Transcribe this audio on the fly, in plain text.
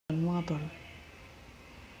Mga tol,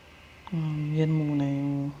 yan muna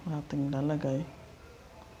yung ating lalagay,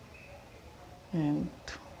 and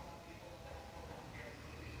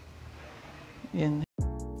yan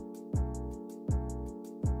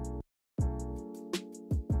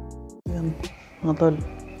mga tol,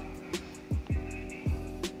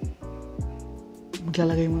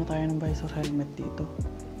 maglalagay muna tayo ng visor helmet dito.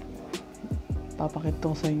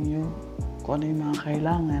 Papakita ko sa inyo kung ano yung mga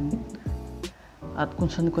kailangan at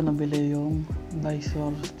kung saan ko nabili yung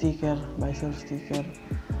visor sticker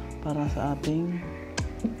para sa ating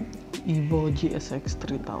Evo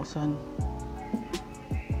GSX3000.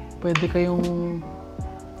 Pwede kayong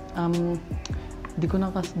di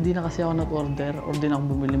na kasi ako nag-order, or di na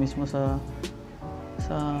ako bumili mismo sa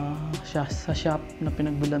shop na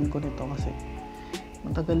pinagbilan ko nito kasi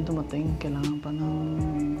matagal dumating, kailangan pa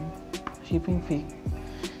ng shipping fee.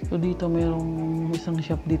 So dito mayroong isang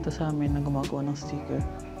shop dito sa amin na gumagawa ng sticker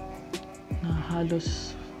na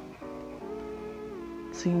halos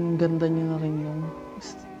sing ganda niya na rin yung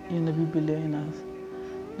nabibili na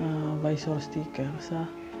visor sticker sa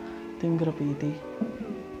Team Graffiti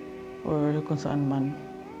or kung saan man.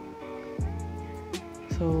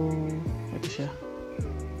 So ito siya.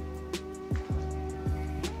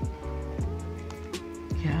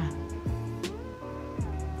 Yan.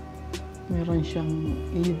 Meron siyang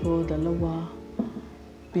Evo 2,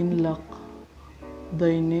 pinlock,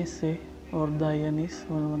 Dainese or Dianis,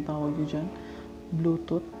 ano naman tawag yun dyan,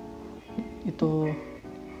 Bluetooth. Ito,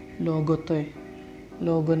 logo to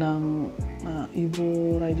logo ng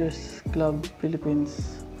Evo Riders Club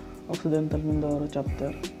Philippines, Occidental Mindoro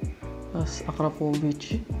chapter. Tapos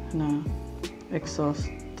Akrapovic na exhaust.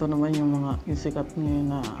 Ito naman yung mga sikat niya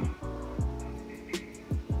na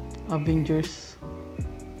Avengers.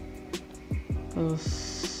 Tapos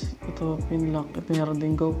ito pinlock, ito meron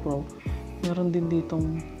din GoPro, meron din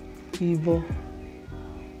ditong Evo,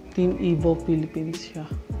 Team Evo Philippines siya.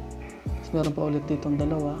 Tapos meron pa ulit ditong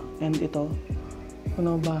dalawa, and ito kung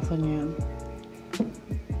nabasa nyo yan,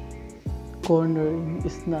 cornering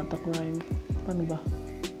is not a crime. Paano ba?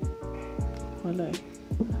 Wala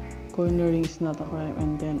cornering is not a crime,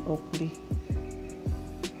 and then Oakley.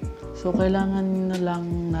 So kailangan na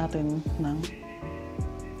lang natin ng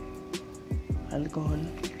alcohol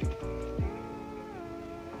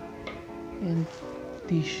and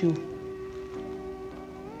tissue.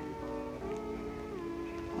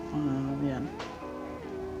 Yan.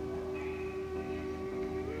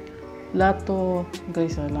 Lahat to,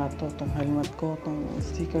 guys, lahat to, tong helmet ko, tong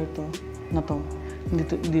sticker to, na to,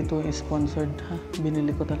 dito is sponsored, ha.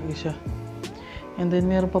 Binili ko talaga siya. And then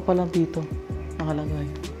meron pa pala dito nakalagay,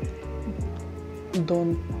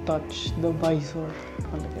 don't touch the visor,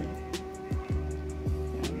 nakalagay.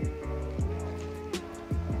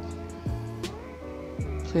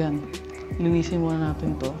 So yan, linisin muna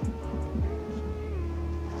natin to.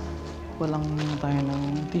 Walang tayo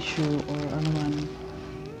ng tissue or ano man.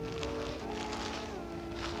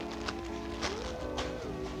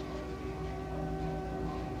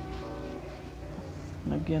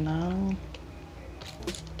 Lagyan ng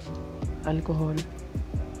alcohol.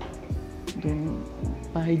 Then,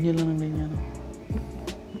 pahid nyo lang ng ganyan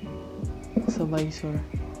sa visor.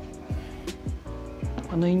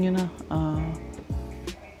 Anoyin nyo na,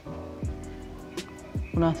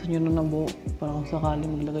 punasan nyo na ng buo para kung sakali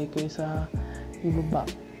maglagay kayo sa ibaba,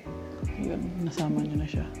 yun, nasama nyo na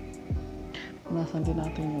siya. Punasan din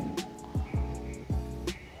natin yung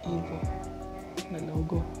Evo na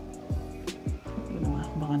logo. Yun naman,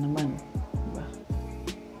 baka naman, diba?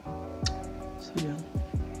 So yun,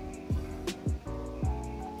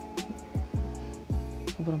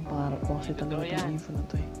 sobrang pangarap ko kasi talaga itong Evo na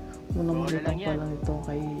to Unang makita ko lang ito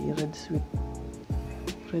kay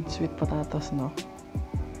Red Sweet Patatas, no?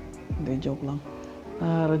 Hindi, joke lang.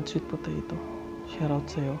 Red Sweet Potato. Shoutout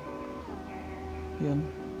sa'yo. Yun.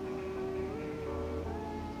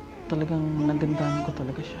 Talagang nagandahan ko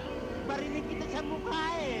talaga siya. Marinig kita sa mukha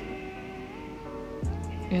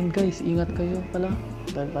And guys, ingat kayo pala.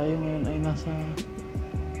 Dahil tayo ngayon ay nasa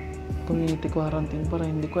community quarantine pa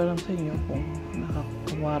rin. Hindi ko alam sa inyo kung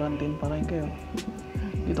naka-quarantine pa rin kayo.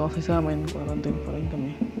 Dito kasi sa amin, quarantine pa rin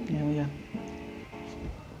kami. Yan.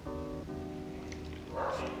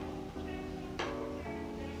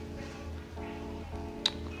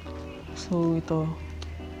 So ito,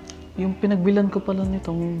 yung pinagbilan ko pala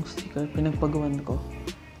nitong sticker, pinagpagawan ko.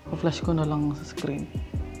 Pa-flash ko na lang sa screen.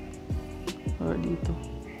 Or dito.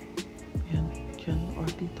 Yan, dyan, or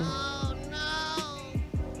dito.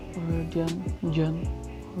 Or dyan,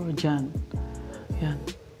 or dyan. Yan,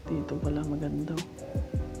 dito pala maganda.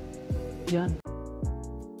 Yan.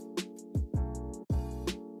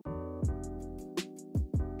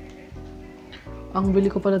 Ang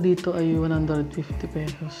bili ko pala dito ay 150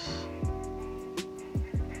 pesos.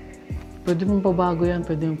 Pwede mong pabago yan,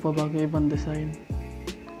 pwede mong pabago yung ibang design.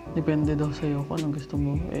 Depende daw sa'yo kung anong gusto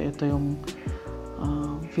mo. Ito yung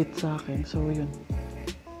fit sa akin. So, yun.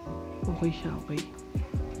 Okay siya, okay.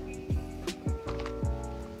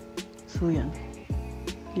 So, yan.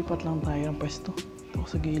 Lipat lang tayo ng pwesto. Ito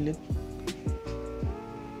sa gilid.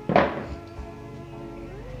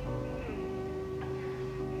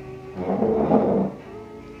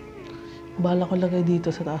 Bala ko lagay dito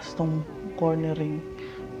sa taas tong cornering.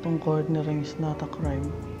 Itong cornerings na crime.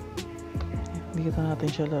 Dito natin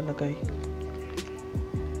siya lalagay.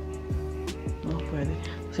 No, pwede.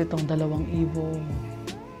 Kasi itong dalawang Evo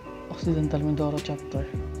Occidental Mindoro chapter.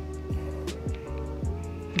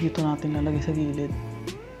 Dito natin lalagay sa gilid.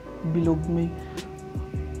 Bilog, may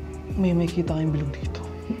kita kayong bilog dito.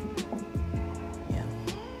 Yan.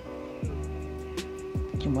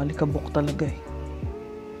 Yung malikabok talaga eh.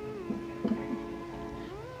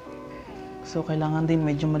 So, kailangan din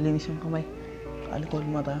medyo malinis yung kamay. Alcohol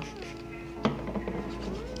mo tayo.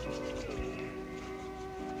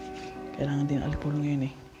 Kailangan din alcohol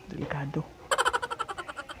ngayon eh. Delikado.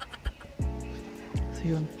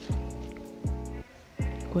 So, yun.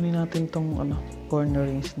 Kunin natin tong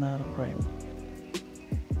cornerings na crime.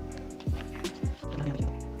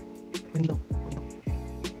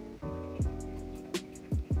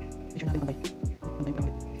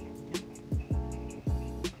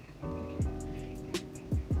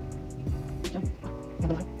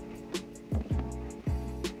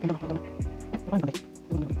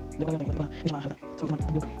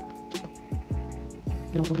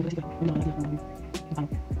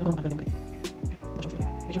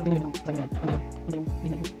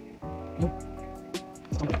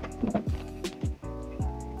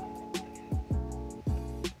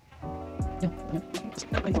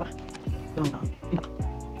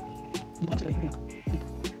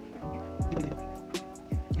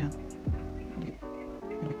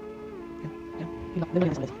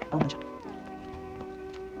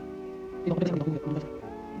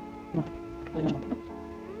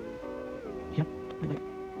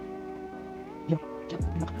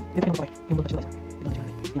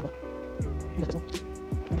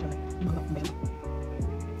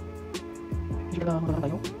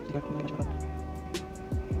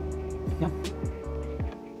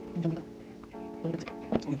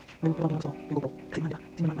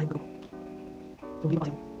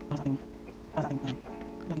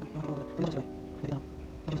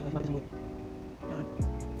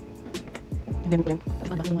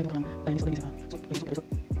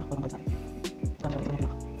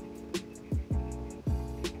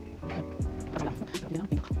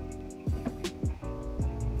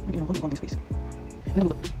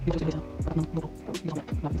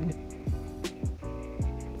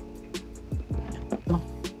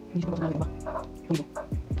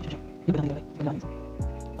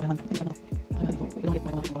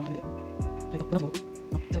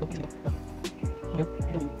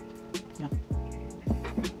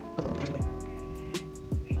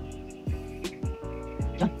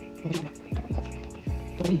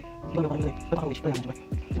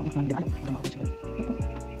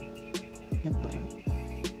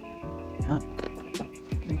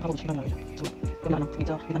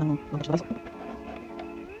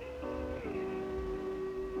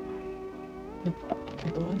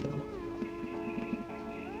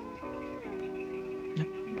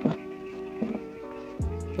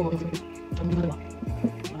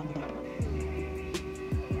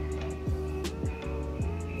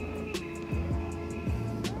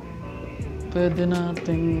 Pwede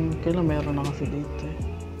natin, kailan meron na kasi dito eh.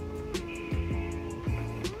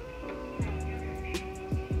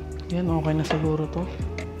 Yan, okay na siguro to.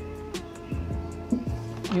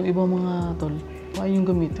 Yung ibang mga tol, kaya yung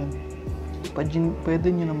gamitin.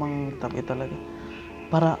 Pwede nyo namang tabi talaga.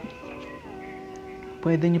 Para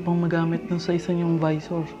pwede nyo pang magamit dun sa isa nyong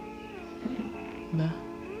visor. Diba?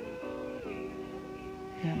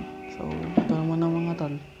 Yan. So, ito naman ang mga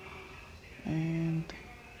tol. And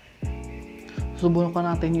subukan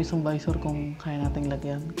natin yung isang visor kung kaya nating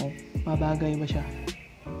lagyan, kung mabagay ba siya.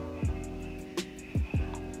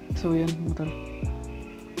 So yan mga tol,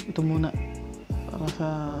 ito muna para sa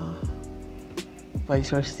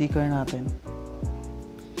visor sticker natin.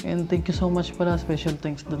 And thank you so much pala, special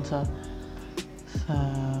thanks dun sa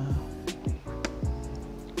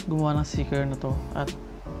gumawa ng sticker na to, at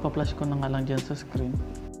pa-flash ko na nga lang dyan sa screen.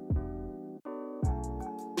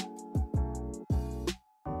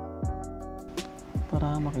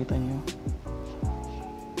 Para makita nyo.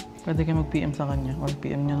 Pwede kayo mag-PM sa kanya or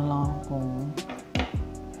PM nyo na lang kung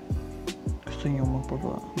gusto gusto nyo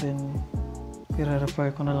magpagawa. Then,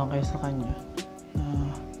 i-refer ko na lang kayo sa kanya.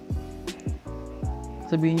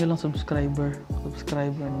 Sabihin nyo lang subscriber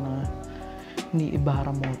na ni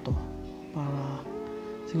Ibarra Moto para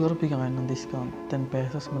siguro bigyan kayo ng discount. 10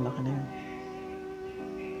 pesos, malaki na yun.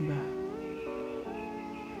 Diba?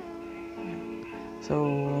 So,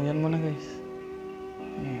 yan muna guys.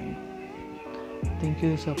 Ayan. Thank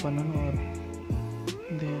you sa panonood.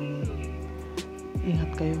 Then,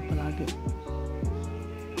 ingat kayo palagi.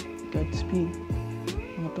 Godspeed,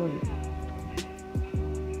 mga tol.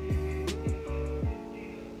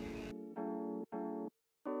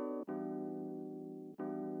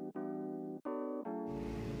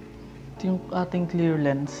 Ito yung ating clear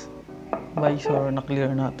lens. Visor na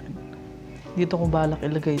clear natin. Dito ko balak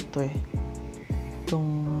ilagay ito eh. Itong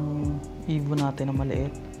Evo natin na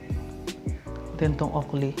maliit. Then itong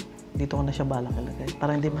Oakley. Dito ko na siya balak ilagay.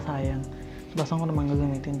 Para hindi masayang. Basta ko naman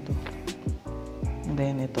gagamitin to. And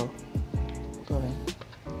then ito. Ito rin.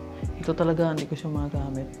 Ito talaga hindi ko siya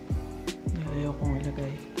magagamit. Dahil ayaw kong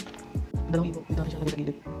ilagay. Dalawang Evo. Dito natin siya ilagay sa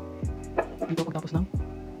gilid. Dito pagtapos ng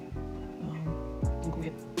yung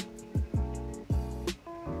kuwit.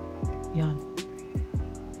 Yan.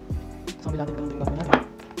 Sa kabila natin ganun din gagawin natin.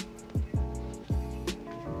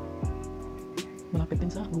 Malapit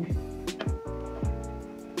din sa guhit.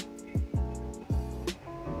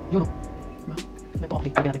 Yun o. Diba? Ito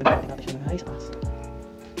okay. Pwede natin siya lagay sa taas.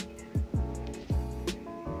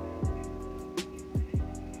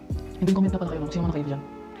 Hindi comment na pala kayo kung sino man nakaibig dyan.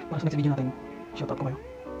 Para sa next video natin, shoutout ko kayo.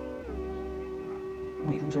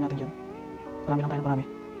 Mga i-user natin dyan. Marami lang tayo ng marami.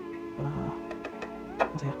 Para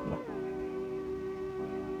masaya. Diba?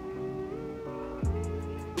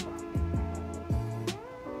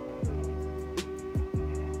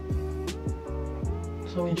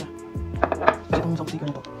 So, yun siya. Kasi itong sound sticker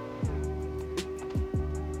na to.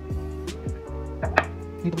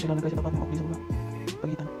 Dito ko sila nagay sa tapat ng Oakley sa mga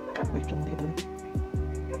pagitan. Wait, siya matikit talaga.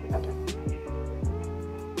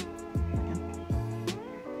 Yan.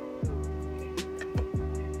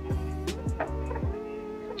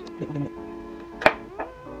 Ulit.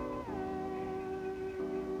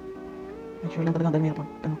 Make sure lang talaga dahil mayroon pag,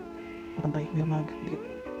 matantay, mayroon mag-dikit.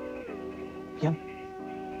 Yan.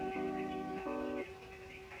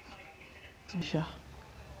 So siya.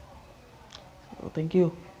 So, thank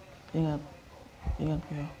you. Ingat. Ingat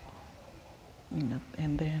kayo. Ingat.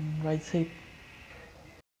 And then, ride safe.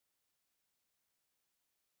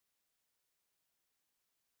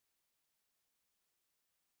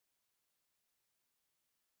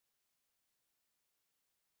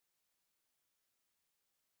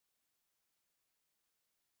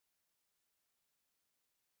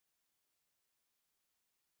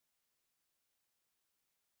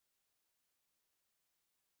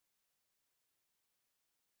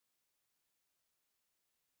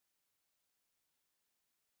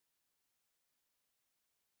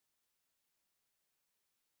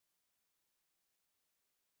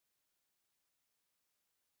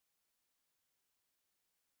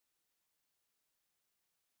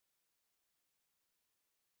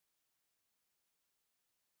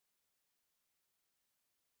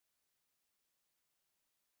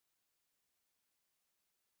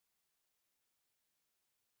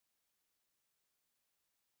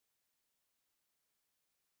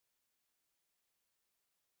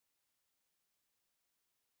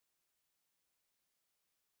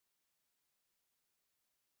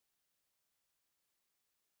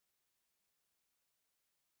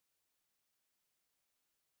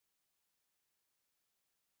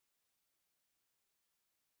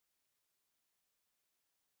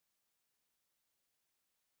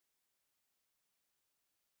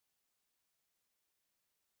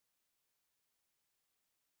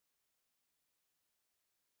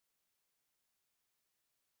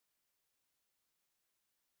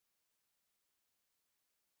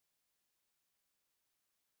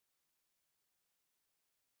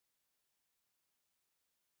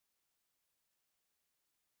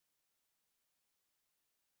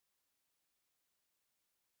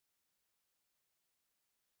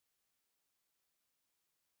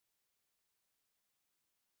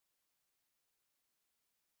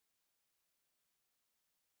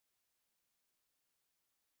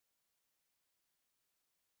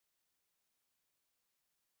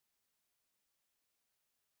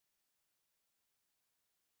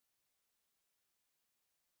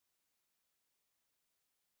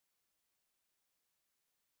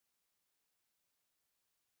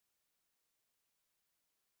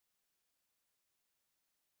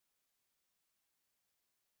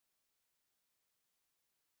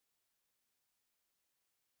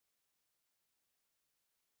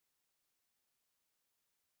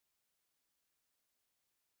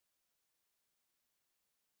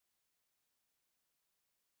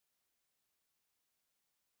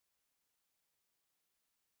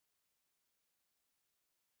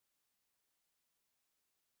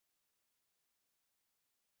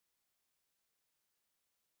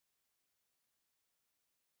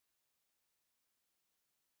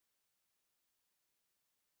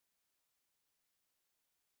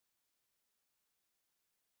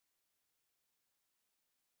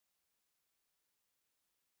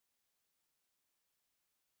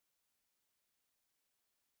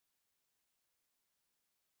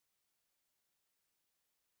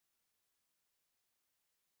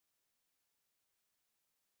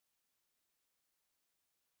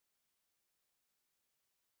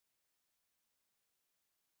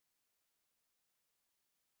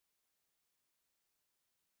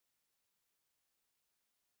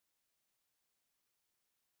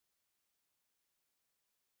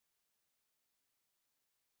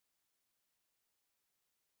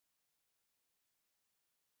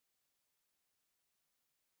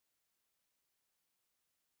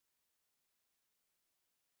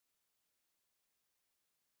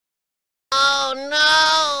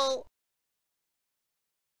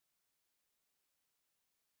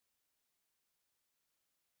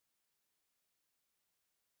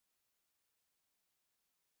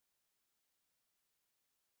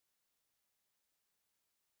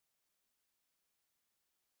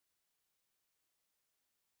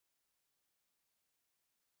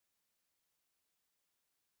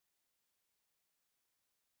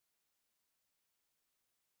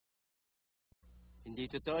 Hindi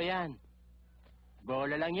totoo yan.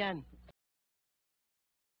 Bola lang yan.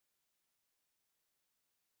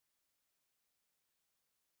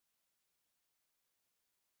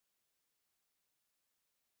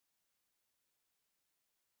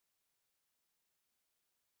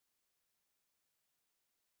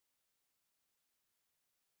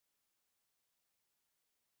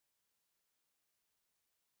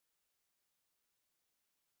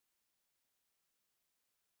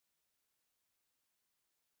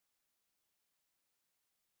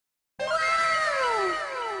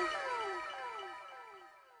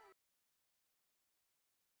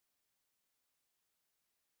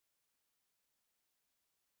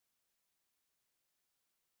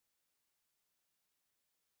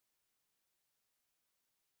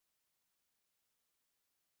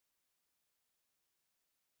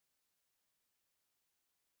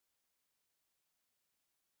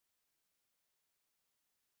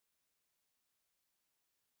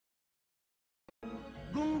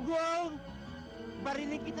 Gunggong!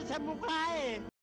 Bariling kita sa mukha eh!